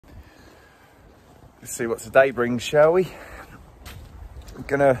Let's see what today brings, shall we? I'm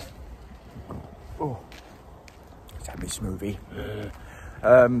gonna... Oh, let's have me smoothie.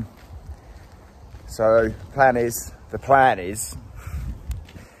 So the plan is,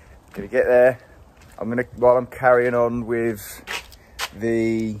 gonna get there. While I'm carrying on with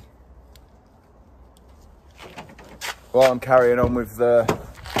the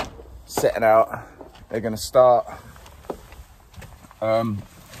setting out, they're gonna start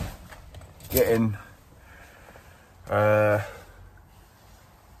getting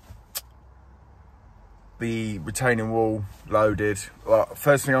the retaining wall loaded. Well,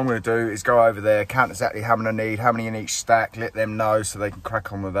 first thing I'm going to do is go over there, count exactly how many I need, how many in each stack, let them know so they can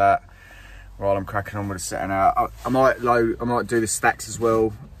crack on with that while I'm cracking on with the setting out. I might do the stacks as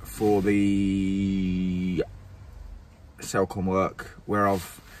well for the Cellcom work, where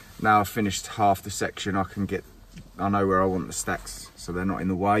I've now finished half the section. I know where I want the stacks so they're not in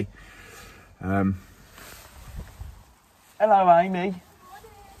the way. Hello Amy.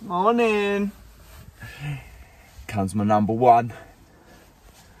 Morning. Comes my number one.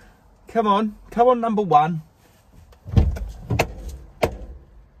 Come on number one.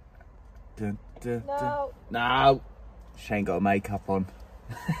 Dun, dun, no. Dun. No. She ain't got her makeup on.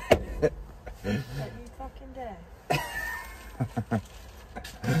 Don't you fucking dare.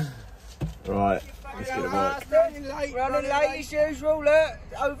 Right, let's get it work. Running late as usual, look.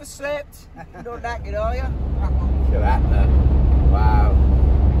 Overslept. You're not that good, are you? Look at that, look. Wow.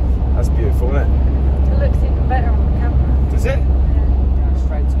 That's beautiful, isn't it? It looks even better on the camera. Does it? Yeah. Going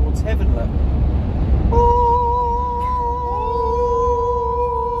straight towards heaven, look.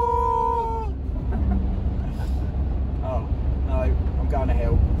 Oh, no, I'm going to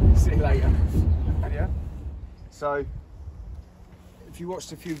hell. See you later. Yeah. So, if you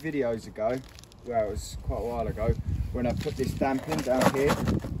watched a few videos ago, well, it was quite a while ago, when I put this damping down here,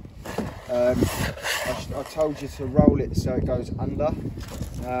 I told you to roll it so it goes under.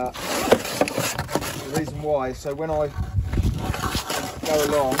 The reason why, so when I go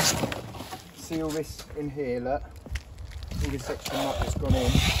along, see all this in here, look, all this extra nut that's gone in,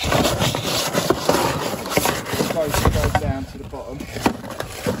 it's supposed to go down to the bottom,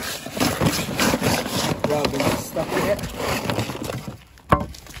 rather than just stuck in it.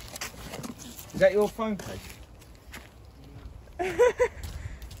 Is that your phone case?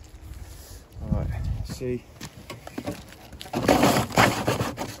 Alright, see.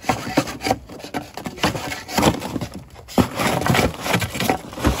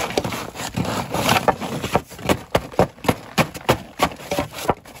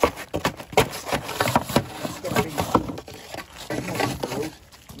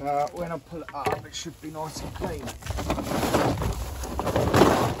 Now, when I pull it up, it should be nice and clean.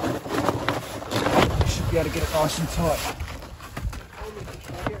 You should be able to get it nice and tight.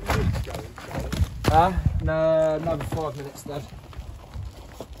 No, another 5 minutes, Dad.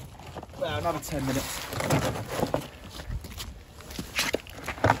 Well, another 10 minutes.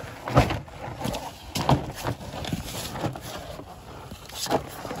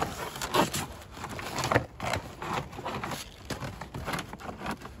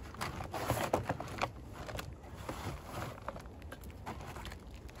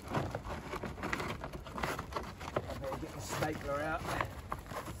 Get the stapler out.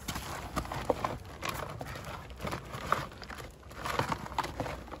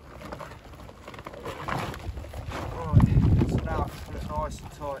 Nice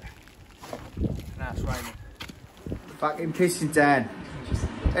and tight. Now it's raining. Fucking pissing down.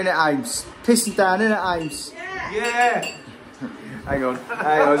 In it, Ames. Pissing down, in it, Ames. Yeah. Hang on.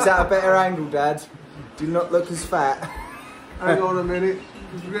 Is that a better angle, Dad? Do you not look as fat? Hang on a minute.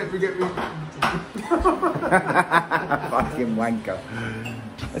 Let me get me. Fucking wanker.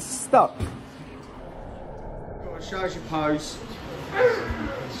 Let's stop. Shows your pose.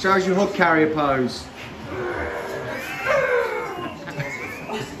 Shows your hook carrier pose.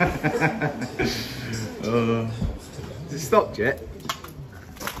 Has it stopped yet?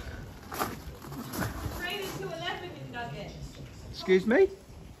 Excuse me?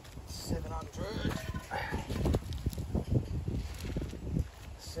 700.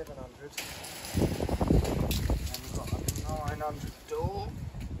 700. And we've got a 900 door.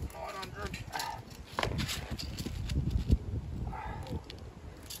 900.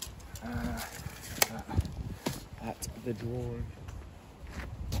 At the door.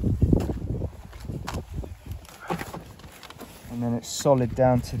 And then it's solid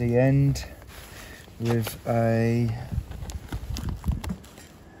down to the end with a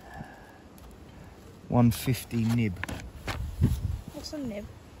 150 nib. What's a nib?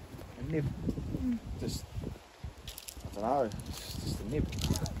 A nib. Just, I don't know, it's just a nib.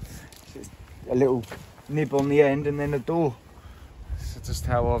 It's a little nib on the end and then a door. It's just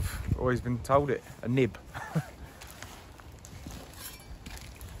how I've always been told it, a nib.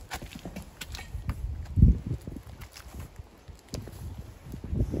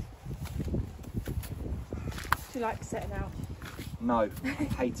 Do you like setting out? No, I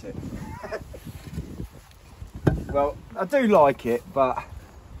hate it. Well, I do like it, but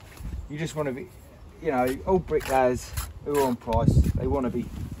you just want to be, you know, all bricklayers who are on price, they want to be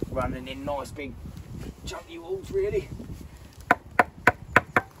running in nice big chunky walls, really.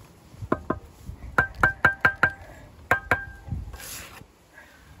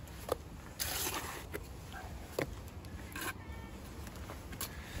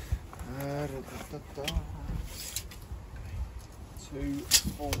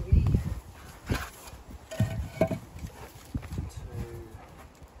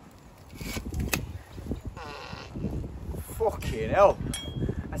 Fucking hell,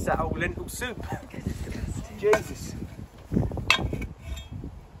 that's that old lentil soup. Jesus.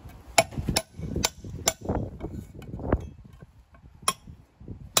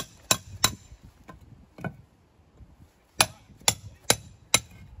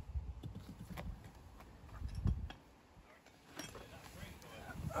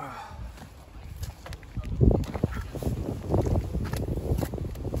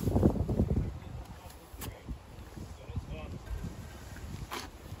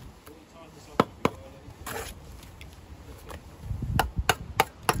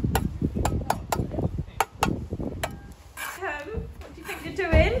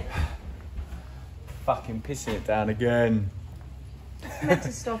 Fucking pissing it down again. It's meant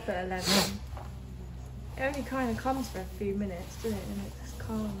to stop at 11. It only kind of comes for a few minutes, doesn't it? And it just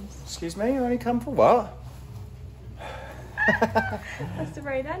calms. Excuse me, you only come for what? That's the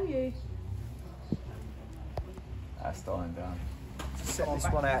rain and you. That's dying down. Set this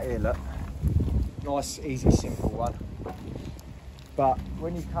one out here, look. Nice, easy, simple one. But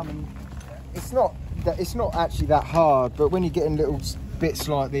when you come and it's not actually that hard, but when you're getting little bits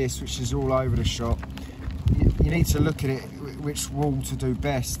like this, which is all over the shop, you need to look at it, which wall to do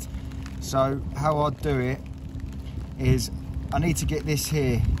best. So how I'd do it is I need to get this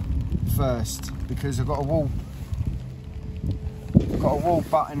here first because I've got a wall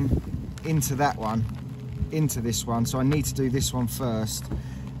button into that one, into this one, so I need to do this one first.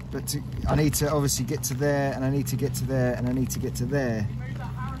 But I need to obviously get to there, and I need to get to there, and I need to get to there.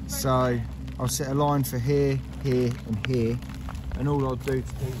 So I'll set a line for here, here, and here, and all I'll do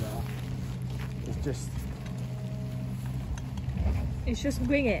to do that is just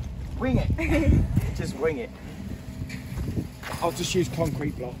wing it. Wing it. Just wing it. I'll just use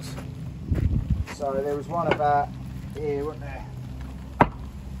concrete blocks. So there was one about here, wasn't there?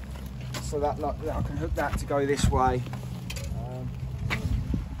 So that I can hook that to go this way.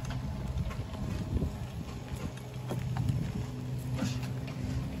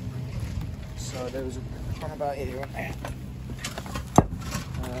 So there was one about here, wasn't there?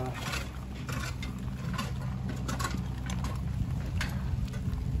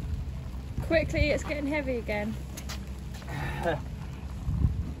 Quickly, it's getting heavy again.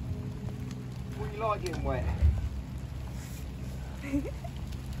 What do you like getting wet? Your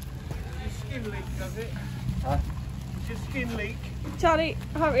skin leak, does it? Huh? Does your skin leak? Charlie,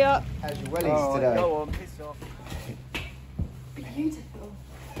 hurry up. How's your wellies today? Go on, piss off. Beautiful.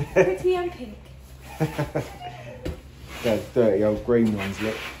 Pretty and pink. Those dirty old green ones,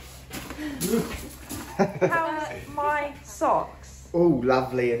 look. How's my socks? Oh,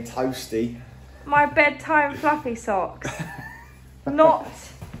 lovely and toasty. My bedtime fluffy socks. Not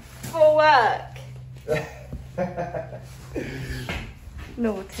for work.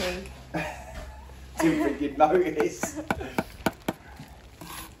 Naughty. Didn't think you'd notice.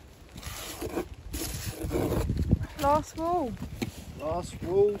 Last wall. Last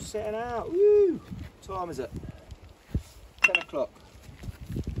wall setting out. Woo! What time is it? 10 o'clock.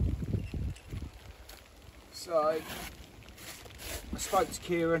 So, I spoke to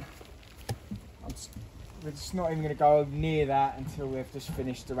Kieran. We're just not even going to go near that until we've just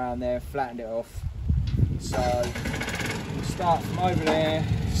finished around there, flattened it off. So, we'll start from over there,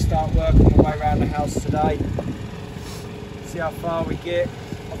 start working our way around the house today. See how far we get.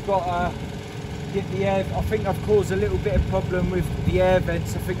 I've got to get the air, I think I've caused a little bit of problem with the air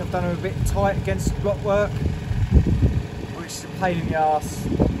vents. I think I've done them a bit tight against the block work, which is a pain in the arse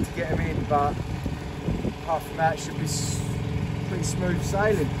to get them in, but apart from that it should be pretty smooth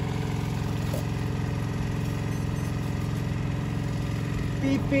sailing.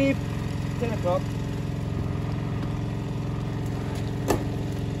 Beep beep, 10 o'clock.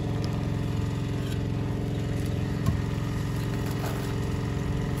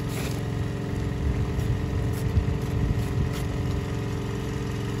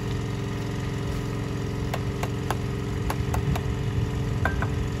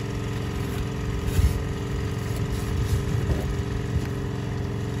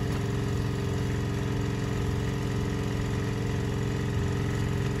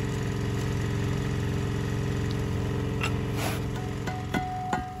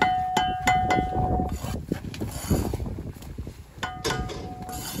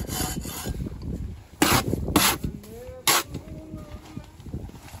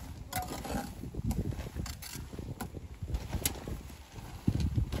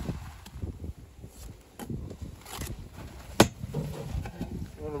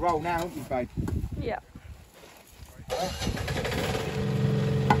 roll now, haven't you, babe? Yeah.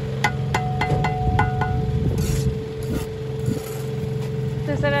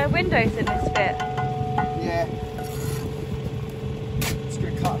 There's no windows in this bit. Yeah. Just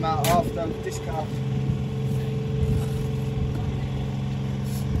going to cut them out after this car.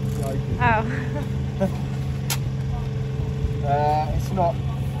 Oh. It's not.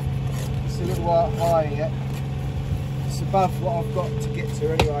 It's a little while high yet. It's above what I've got to get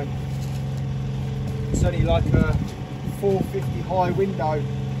to anyway. It's only like a 450 high window.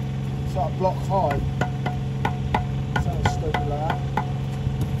 It's like a block high. Something stupid like that.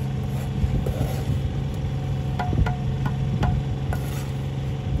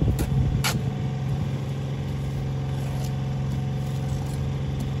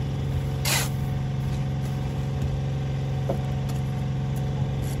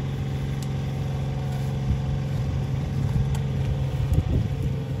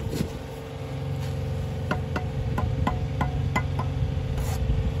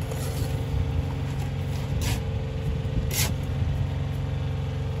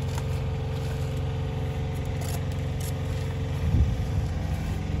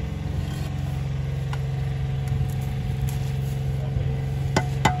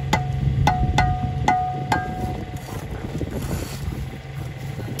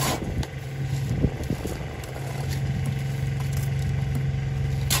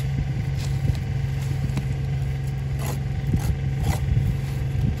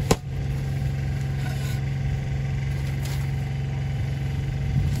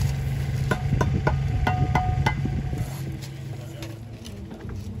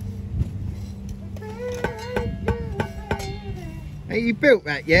 Ain't you built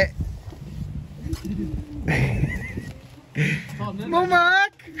that yet? Come on,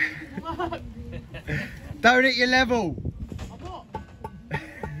 Mark! Don't hit your level! I'm not.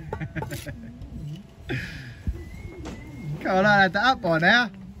 Come on, I had that up by now.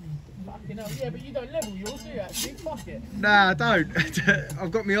 Fucking hell, yeah, but you don't level yours, do you actually? Fuck it. Nah, I don't.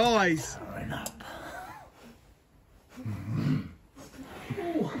 I've got my eyes.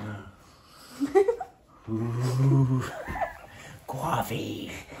 Ooh.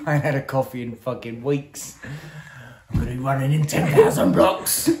 Coffee. I ain't had a coffee in fucking weeks. I'm gonna be running in 10,000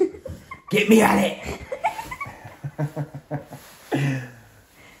 blocks. Get me at it.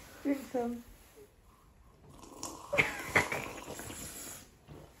 Drink some.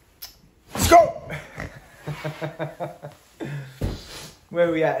 Let's go! Where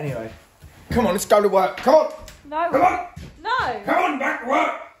are we at anyway? Come on, let's go to work. Come on! No. Come on! No. Come on, back to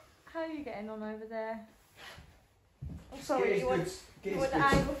work! How are you getting on over there? I'm sorry, you want the Get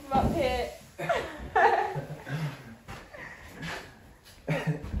angle from up here.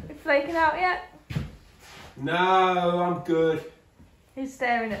 You flaking out yet? No, I'm good. He's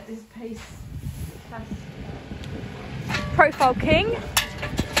staring at this piece. Profile King.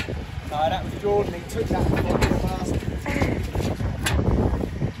 No, that was Jordan. He took that from the basket.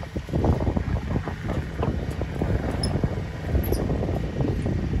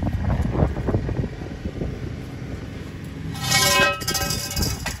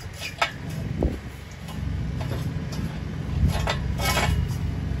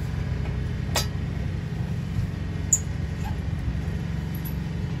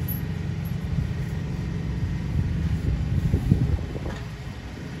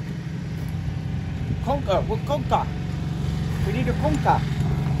 Conker, what conker? We need a conker.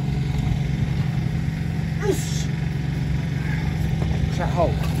 Yes. What's that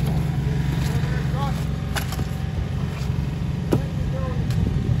hole?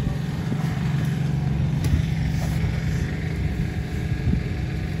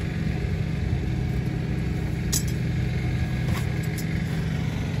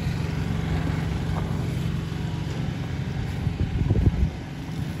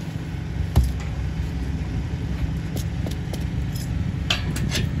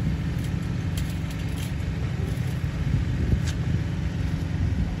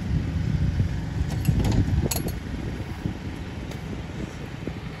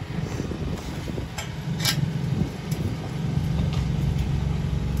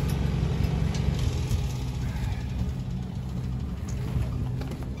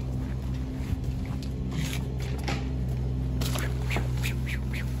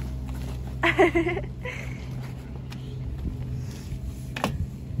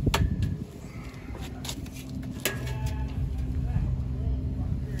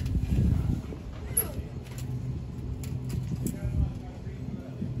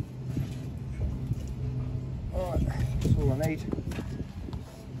 Alright, that's all I need.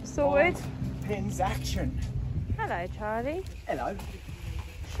 Sorted. Pins action. Hello, Charlie. Hello.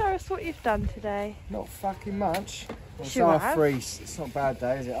 show us what you've done today. Not fucking much. Well, it's Sure half three. It's not a bad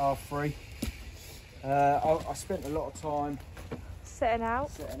day, is it? Half three. I spent a lot of time Setting out.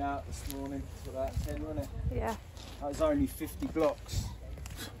 setting out this morning. It's about 10, wasn't it? Yeah. That was only 50 blocks.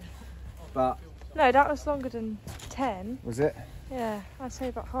 But No, that was longer than 10. was it? Yeah, I'd say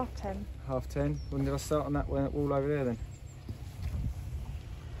about half 10. Half 10. When did I start on that wall over there then?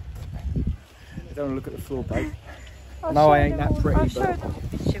 I don't want to look at the floor, babe. No, I ain't that pretty, I'll but- show them.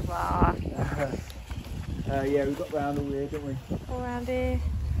 Yes, you are. Yeah, we got round all here, didn't we? All around here.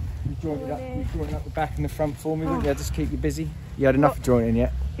 You jointed up, Really? you jointed up the back and the front for me, wouldn't Oh. you? Just keep you busy. You had enough of jointing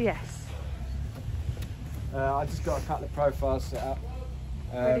yet? Yes. I just got a couple of profiles set up.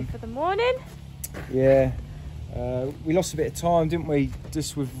 Ready for the morning? Yeah. We lost a bit of time, didn't we?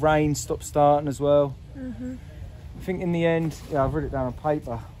 Just with rain, stop starting as well. Mhm. I think in the end, yeah, I've written it down on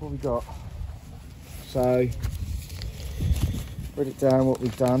paper. What we got? So, wrote it down what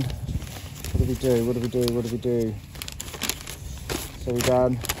we've done. What did we do? What did we do? What did we do? So we've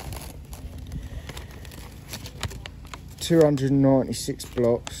done 296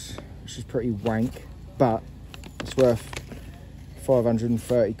 blocks, which is pretty wank, but it's worth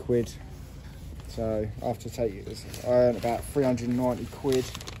 530 quid. So after taking it, I earned about 390 quid.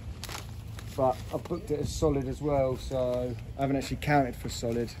 But I've booked it as solid as well, so I haven't actually counted for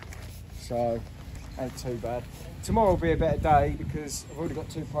solid. So ain't too bad. Tomorrow will be a better day because I've already got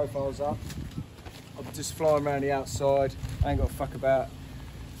 2 profiles up. I'm just flying around the outside. I ain't got a fuck about.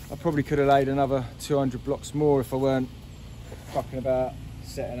 I probably could have laid another 200 blocks more if I weren't fucking about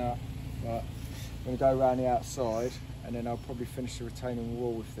setting up. But I'm gonna go around the outside and then I'll probably finish the retaining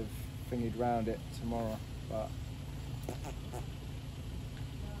wall if they've thingied round it tomorrow. But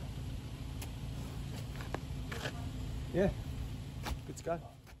yeah, good to go.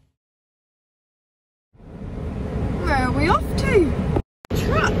 Where are we off to?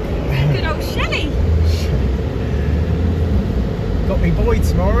 Truck. Good old Shelley. Got me boy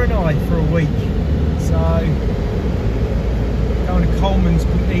tomorrow and I for a week. So going to Coleman's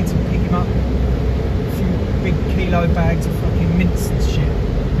need to pick him up a few big kilo bags of fucking mince and shit.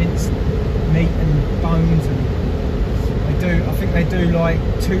 Minced meat and bones, and I think they do like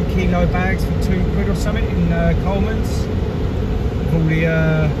 2 kilo bags for 2 quid or something in Coleman's. With all the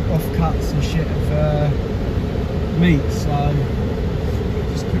offcuts and shit of meat. So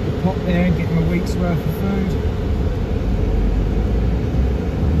just quickly pop there and get him a week's worth of food.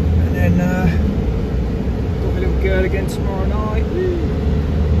 And got my little girl again tomorrow night.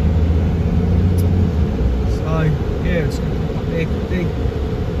 So yeah, it's gonna pop up there quickly,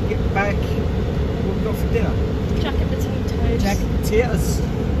 get back. What we got for dinner? Jack and potatoes. Jack and potatoes.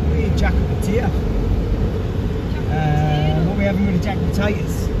 What are you, jack and potato? What are we having with the jack and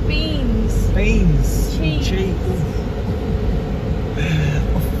potatoes? Beans. Beans. Cheese. Cheese.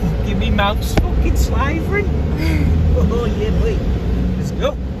 Oh, fucking me mouth's fucking slavering. Oh yeah, boy. Let's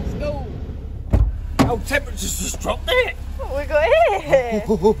go. Let's go. Oh, temperature's just dropped there. What we got here?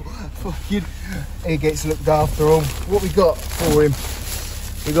 Fucking, he gets looked after all. What we got for him?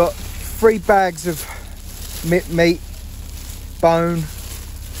 We got 3 bags of meat, bone. I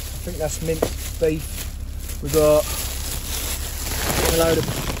think that's minced beef. We got a load of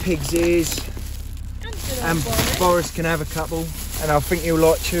pig's ears. And Boris can have a couple. And I think he'll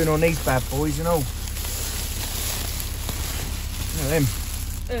like chewing on these bad boys and all. Look at them.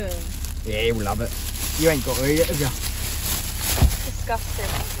 Yeah, he'll love it. You ain't got to eat it, have you?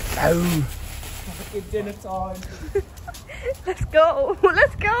 Disgusting. No. Fucking dinner time. Let's go.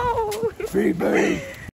 Let's go. Feed me.